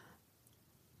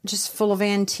just full of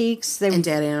antiques. And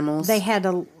dead animals. They had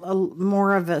a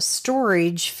more of a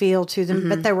storage feel to them,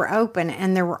 but they were open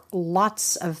and there were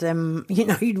lots of them. You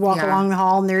know, you'd walk along the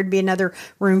hall and there'd be another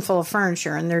room full of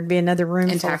furniture and there'd be another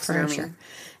room full of furniture.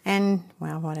 And,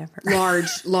 well, whatever.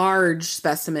 Large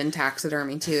specimen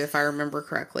taxidermy, too, if I remember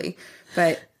correctly.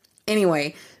 But...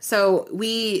 anyway, so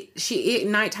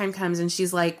nighttime comes and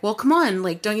she's like, well, come on.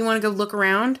 Like, don't you want to go look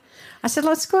around? I said,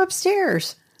 let's go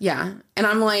upstairs. Yeah. And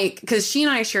I'm like, because she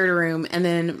and I shared a room and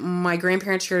then my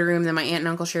grandparents shared a room. Then my aunt and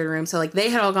uncle shared a room. So like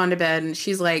they had all gone to bed and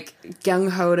she's like gung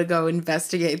ho to go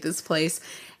investigate this place.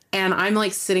 And I'm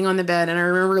like sitting on the bed and I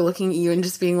remember looking at you and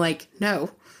just being like,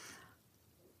 no,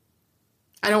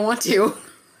 I don't want to.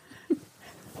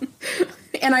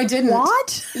 And I didn't.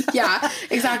 What? Yeah,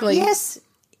 exactly. Yes.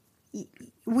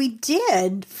 We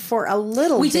did for a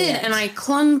little bit. We did, and I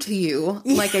clung to you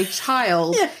like a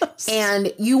child. Yes.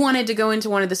 And you wanted to go into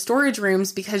one of the storage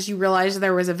rooms because you realized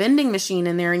there was a vending machine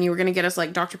in there and you were going to get us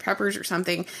like Dr. Pepper's or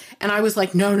something. And I was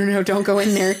like, no, don't go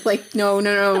in there. Like, no.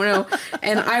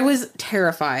 And I was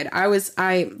terrified. I would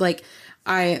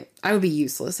be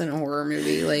useless in a horror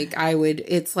movie. Like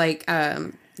it's like,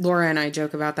 Laura and I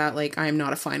joke about that. Like, I'm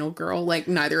not a final girl. Like,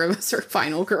 neither of us are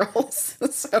final girls.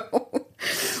 So,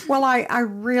 well, I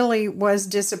really was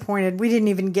disappointed. We didn't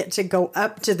even get to go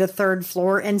up to the 3rd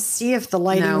floor and see if the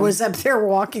lady was up there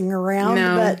walking around.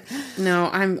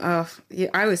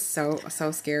 I was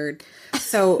so scared.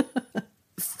 So,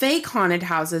 fake haunted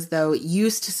houses though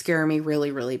used to scare me really,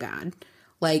 really bad.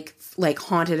 Like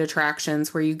haunted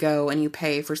attractions where you go and you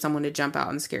pay for someone to jump out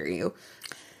and scare you.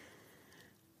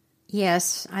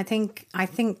 Yes, I think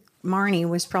Marnie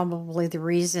was probably the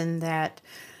reason that,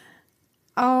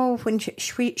 when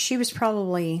she was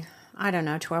probably, I don't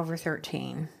know, 12 or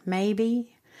 13,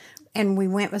 maybe. And we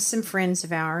went with some friends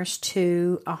of ours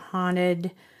to a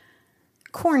haunted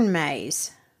corn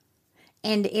maze.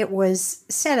 And it was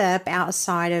set up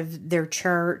outside of their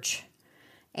church.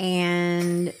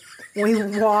 And we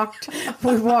walked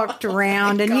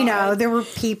around and, there were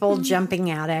people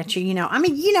jumping out at you, I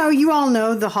mean, you all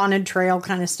know the haunted trail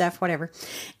kind of stuff, whatever.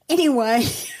 Anyway,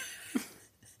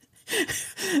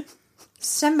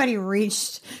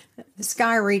 this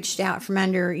guy reached out from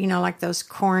under, like those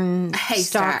corn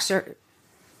stalks a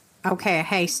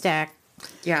haystack.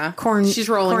 Yeah. She's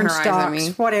rolling her eyes at me.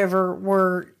 Whatever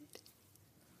were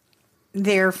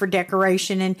there for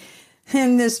decoration.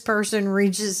 And this person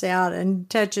reaches out and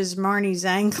touches Marnie's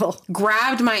ankle.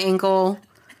 Grabbed my ankle.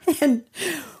 And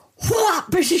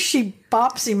whop! She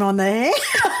bops him on the head.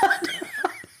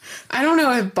 I don't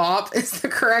know if bop is the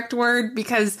correct word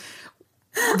because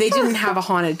they didn't have a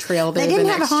haunted trail there. They didn't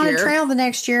have a haunted trail the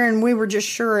next year, and we were just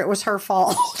sure it was her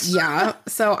fault. Yeah.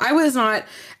 So I was not...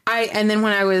 and then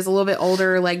when I was a little bit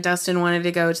older, like Dustin wanted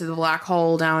to go to the black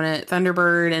hole down at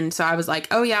Thunderbird. And so I was like,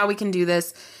 oh yeah, we can do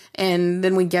this. And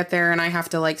then we get there and I have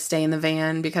to like stay in the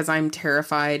van because I'm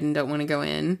terrified and don't want to go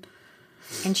in.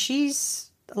 And she's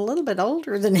a little bit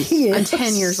older than he is. I'm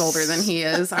 10 years older than he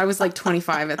is. I was like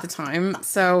 25 at the time.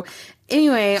 So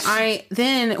anyway,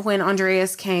 when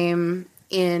Andreas came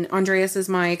in, Andreas is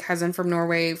my cousin from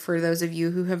Norway. For those of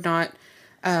you who have not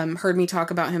heard me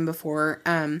talk about him before,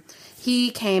 he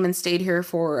came and stayed here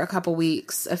for a couple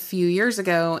weeks a few years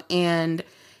ago, and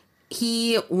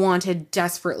he wanted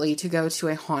desperately to go to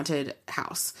a haunted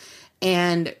house.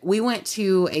 And we went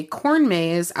to a corn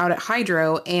maze out at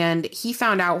Hydro, and he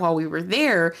found out while we were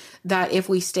there that if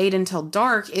we stayed until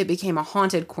dark, it became a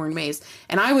haunted corn maze.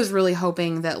 And I was really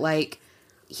hoping that, like,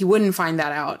 he wouldn't find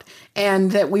that out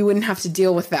and that we wouldn't have to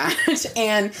deal with that.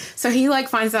 And so he like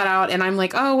finds that out, and I'm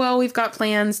like, oh, well, we've got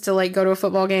plans to like go to a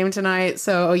football game tonight.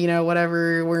 So, you know,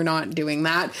 whatever, we're not doing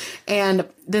that. And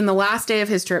then the last day of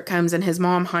his trip comes, and his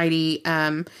mom, Heidi,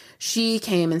 she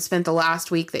came and spent the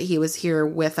last week that he was here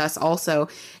with us also.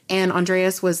 And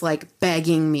Andreas was like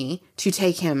begging me to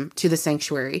take him to the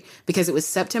sanctuary because it was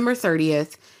September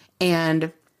 30th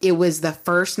and it was the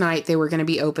first night they were going to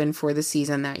be open for the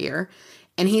season that year.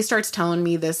 And he starts telling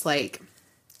me this like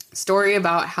story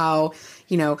about how,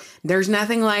 you know, there's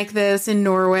nothing like this in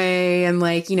Norway. And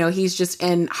like, you know, he's just,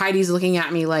 and Heidi's looking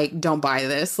at me like, don't buy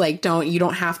this. Like, you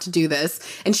don't have to do this.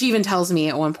 And she even tells me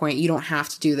at one point, you don't have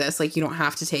to do this. Like, you don't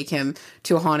have to take him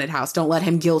to a haunted house. Don't let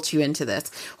him guilt you into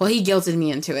this. Well, he guilted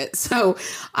me into it. So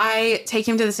I take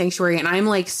him to the sanctuary, and I'm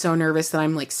like so nervous that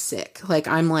I'm like sick. Like,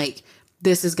 I'm like,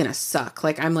 this is going to suck.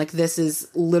 Like, I'm like, this is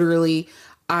literally,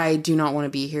 I do not want to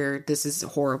be here. This is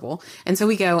horrible. And so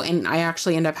we go, and I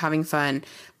actually end up having fun.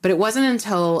 But it wasn't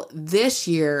until this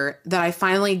year that I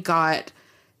finally got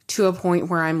to a point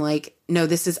where I'm like, no,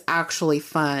 this is actually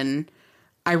fun.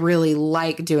 I really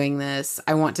like doing this.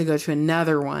 I want to go to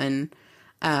another one.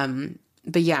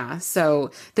 But yeah, so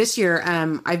this year,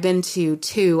 I've been to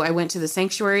 2. I went to the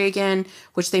sanctuary again,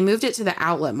 which they moved it to the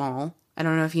outlet mall. I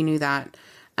don't know if you knew that.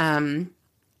 And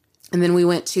then we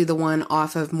went to the one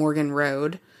off of Morgan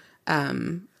Road.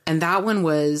 And that one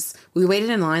was, we waited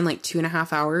in line like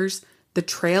 2.5 hours. The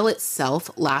trail itself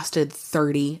lasted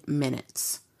 30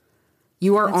 minutes.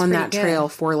 You are on that trail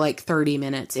for like 30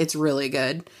 minutes. It's really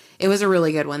good. It was a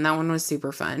really good one. That one was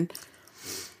super fun.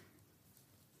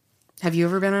 Have you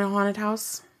ever been in a haunted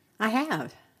house? I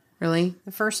have. Really?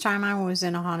 The first time I was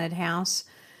in a haunted house,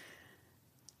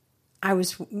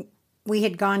 we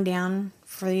had gone down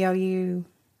for the OU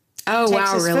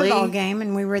Texas football game,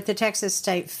 and we were at the Texas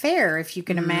State Fair, if you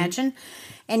can imagine.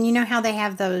 And you know how they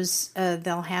have those,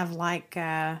 they'll have like,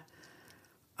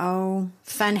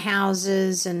 fun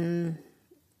houses and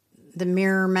the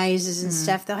mirror mazes and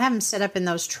stuff. They'll have them set up in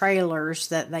those trailers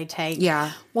that they take.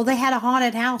 Yeah. Well, they had a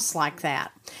haunted house like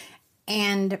that.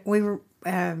 And we were,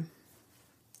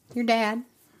 your dad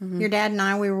and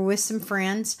I, we were with some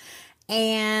friends,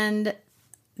 and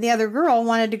the other girl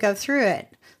wanted to go through it.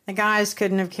 The guys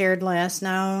couldn't have cared less.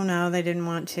 No, they didn't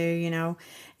want to, you know.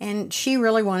 And she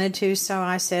really wanted to, so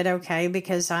I said, okay,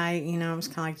 because I, you know, I was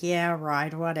kind of like, yeah,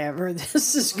 right, whatever.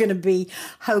 This is going to be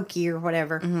hokey or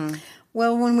whatever. Mm-hmm.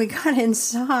 Well, when we got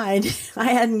inside,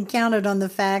 I hadn't counted on the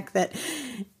fact that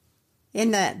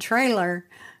in that trailer,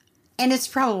 and it's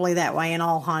probably that way in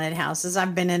all haunted houses.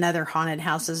 I've been in other haunted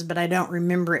houses, but I don't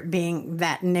remember it being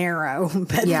that narrow.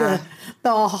 But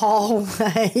the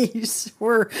hallways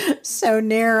were so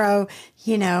narrow,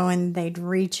 you know, and they'd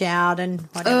reach out and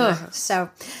whatever. Ugh.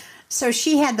 So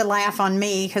she had to laugh on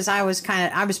me because I was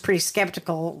pretty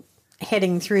skeptical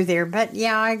heading through there. But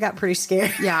yeah, I got pretty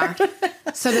scared. Yeah.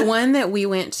 So the one that we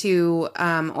went to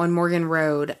on Morgan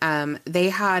Road, they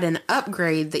had an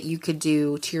upgrade that you could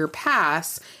do to your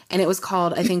pass, and it was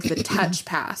called, I think, the Touch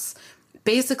Pass.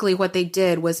 Basically, what they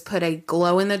did was put a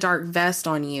glow-in-the-dark vest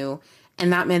on you,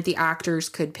 and that meant the actors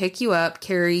could pick you up,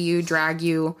 carry you, drag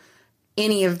you,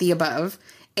 any of the above.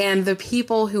 And the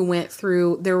people who went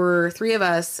through, there were 3 of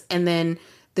us, and then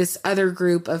this other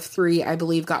group of 3, I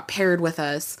believe, got paired with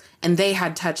us, and they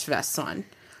had touch vests on.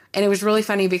 And it was really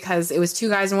funny because it was 2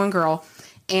 guys and 1 girl,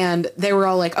 and they were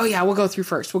all like, oh yeah, we'll go through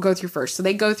first. So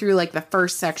they go through like the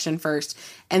first section first.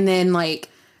 And then like,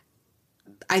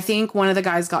 I think one of the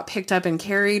guys got picked up and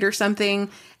carried or something.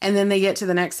 And then they get to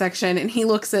the next section, and he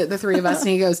looks at the 3 of us and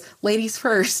he goes, ladies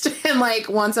first, and like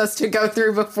wants us to go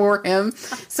through before him.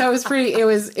 So it was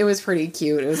pretty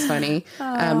cute. It was funny.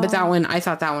 But that one, I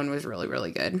thought that one was really,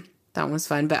 really good. That one was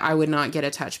fun, but I would not get a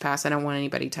touch pass. I don't want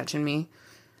anybody touching me.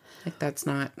 Like, that's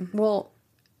not... Well,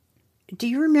 do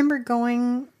you remember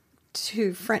going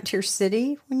to Frontier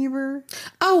City when you were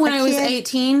when I was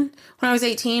 18? When I was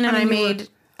 18, and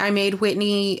I made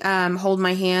Whitney hold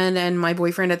my hand and my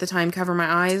boyfriend at the time cover my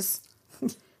eyes.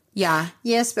 Yeah.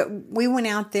 Yes, but we went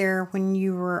out there when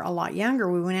you were a lot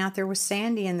younger. We went out there with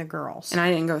Sandy and the girls. And I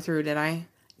didn't go through, did I?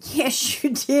 Yes, you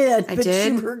did. I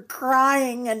did? You were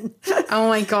crying. And oh,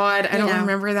 my God. I don't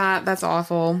remember that. That's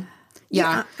awful.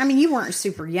 Yeah. I mean, you weren't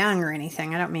super young or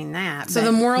anything. I don't mean that. So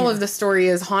the moral of the story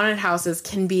is haunted houses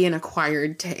can be an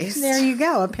acquired taste. There you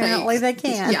go. Apparently they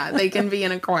can. Yeah, they can be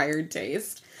an acquired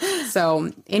taste.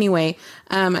 So anyway,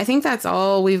 I think that's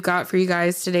all we've got for you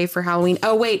guys today for Halloween.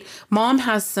 Oh, wait, Mom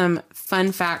has some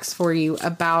fun facts for you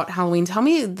about Halloween. Tell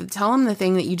them the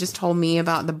thing that you just told me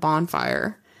about the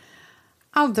bonfire.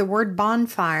 Oh, the word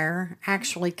bonfire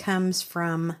actually comes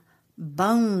from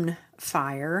bone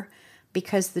fire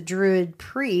because the Druid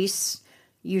priests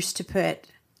used to put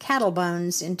cattle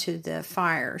bones into the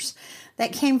fires.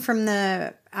 That came from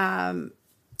the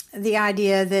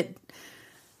idea that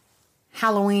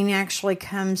Halloween actually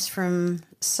comes from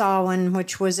Samhain,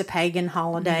 which was a pagan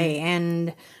holiday,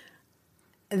 and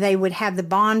they would have the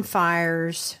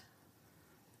bonfires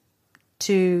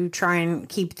to try and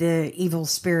keep the evil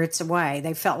spirits away.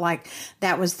 They felt like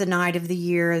that was the night of the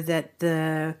year that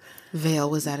the veil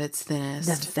was at its thinnest.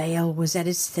 The veil was at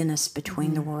its thinnest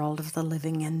between the world of the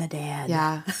living and the dead.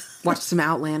 Yeah. Watch some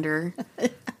Outlander.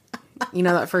 You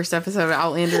know that first episode of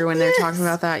Outlander when they're talking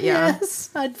about that? Yeah. Yes,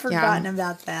 I'd forgotten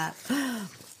about that.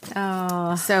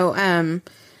 Oh. So,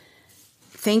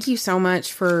 thank you so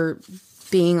much for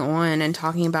being on and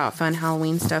talking about fun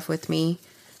Halloween stuff with me.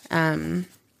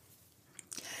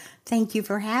 Thank you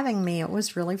for having me. It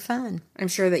was really fun. I'm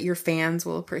sure that your fans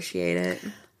will appreciate it.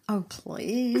 Oh,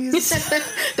 please.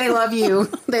 They love you.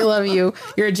 They love you.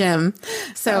 You're a gem.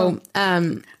 So,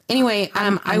 anyway,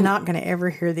 I'm not going to ever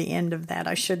hear the end of that.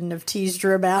 I shouldn't have teased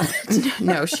her about it.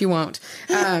 No, she won't.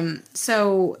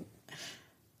 So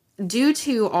due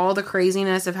to all the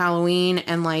craziness of Halloween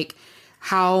and like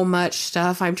how much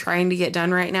stuff I'm trying to get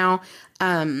done right now,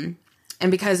 and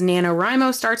because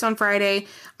NaNoWriMo starts on Friday,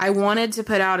 I wanted to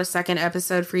put out a second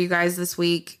episode for you guys this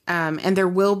week. And there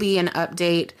will be an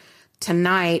update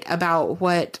tonight about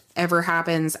whatever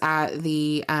happens at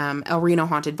the El Reno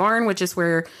Haunted Barn, which is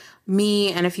where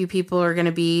me and a few people are going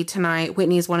to be tonight.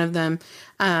 Whitney's one of them.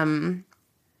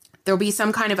 There'll be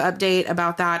some kind of update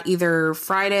about that either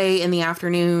Friday in the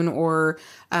afternoon or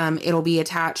it'll be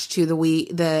attached to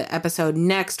the episode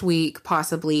next week,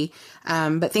 possibly.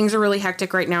 But things are really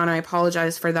hectic right now, and I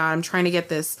apologize for that. I'm trying to get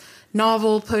this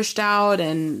novel pushed out,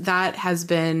 and that has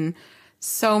been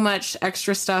so much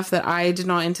extra stuff that I did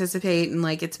not anticipate, and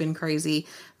like it's been crazy.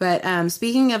 But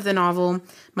speaking of the novel,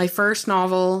 my first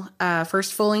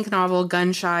full-length novel,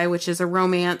 Gunshy, which is a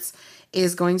romance,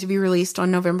 is going to be released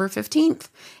on November 15th.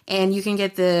 And you can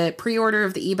get the pre-order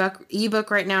of the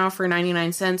ebook right now for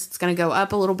 99 cents. It's going to go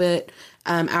up a little bit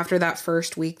after that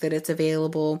first week that it's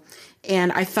available.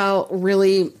 And I felt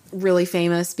really, really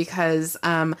famous because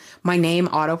my name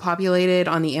auto-populated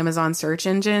on the Amazon search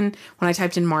engine. When I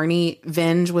typed in Marnie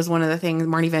Venge was one of the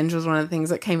things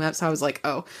that came up. So I was like,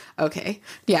 oh, okay.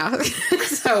 Yeah.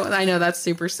 So I know that's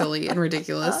super silly and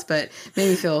ridiculous, but made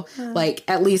me feel like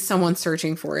at least someone's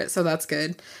searching for it. So that's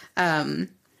good.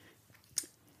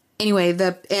 Anyway,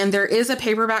 there is a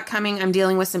paperback coming. I'm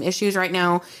dealing with some issues right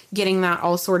now, getting that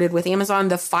all sorted with Amazon.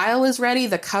 The file is ready.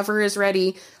 The cover is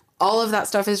ready. All of that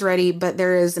stuff is ready, but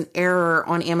there is an error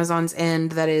on Amazon's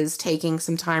end that is taking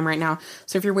some time right now.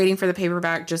 So if you're waiting for the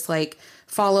paperback, just like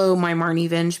follow my Marnie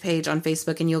Venge page on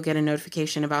Facebook and you'll get a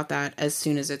notification about that as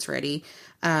soon as it's ready.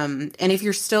 And if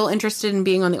you're still interested in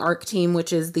being on the ARC team,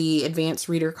 which is the advanced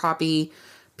reader copy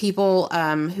people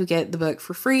who get the book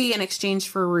for free in exchange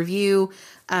for a review,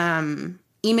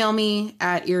 email me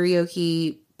at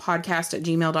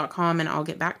irioki.podcast@gmail.com and I'll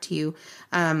get back to you.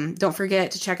 Don't forget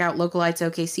to check out Localites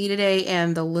OKC today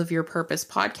and the Live Your Purpose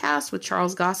podcast with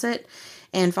Charles Gossett,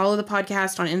 and follow the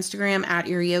podcast on Instagram at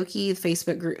Irioki. The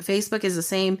Facebook is the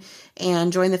same,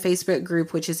 and join the Facebook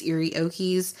group, which is Erie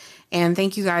Okies. And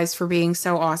thank you guys for being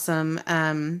so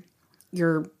awesome.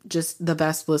 You're just the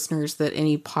best listeners that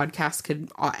any podcast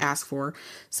could ask for.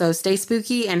 So stay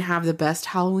spooky and have the best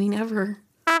Halloween ever.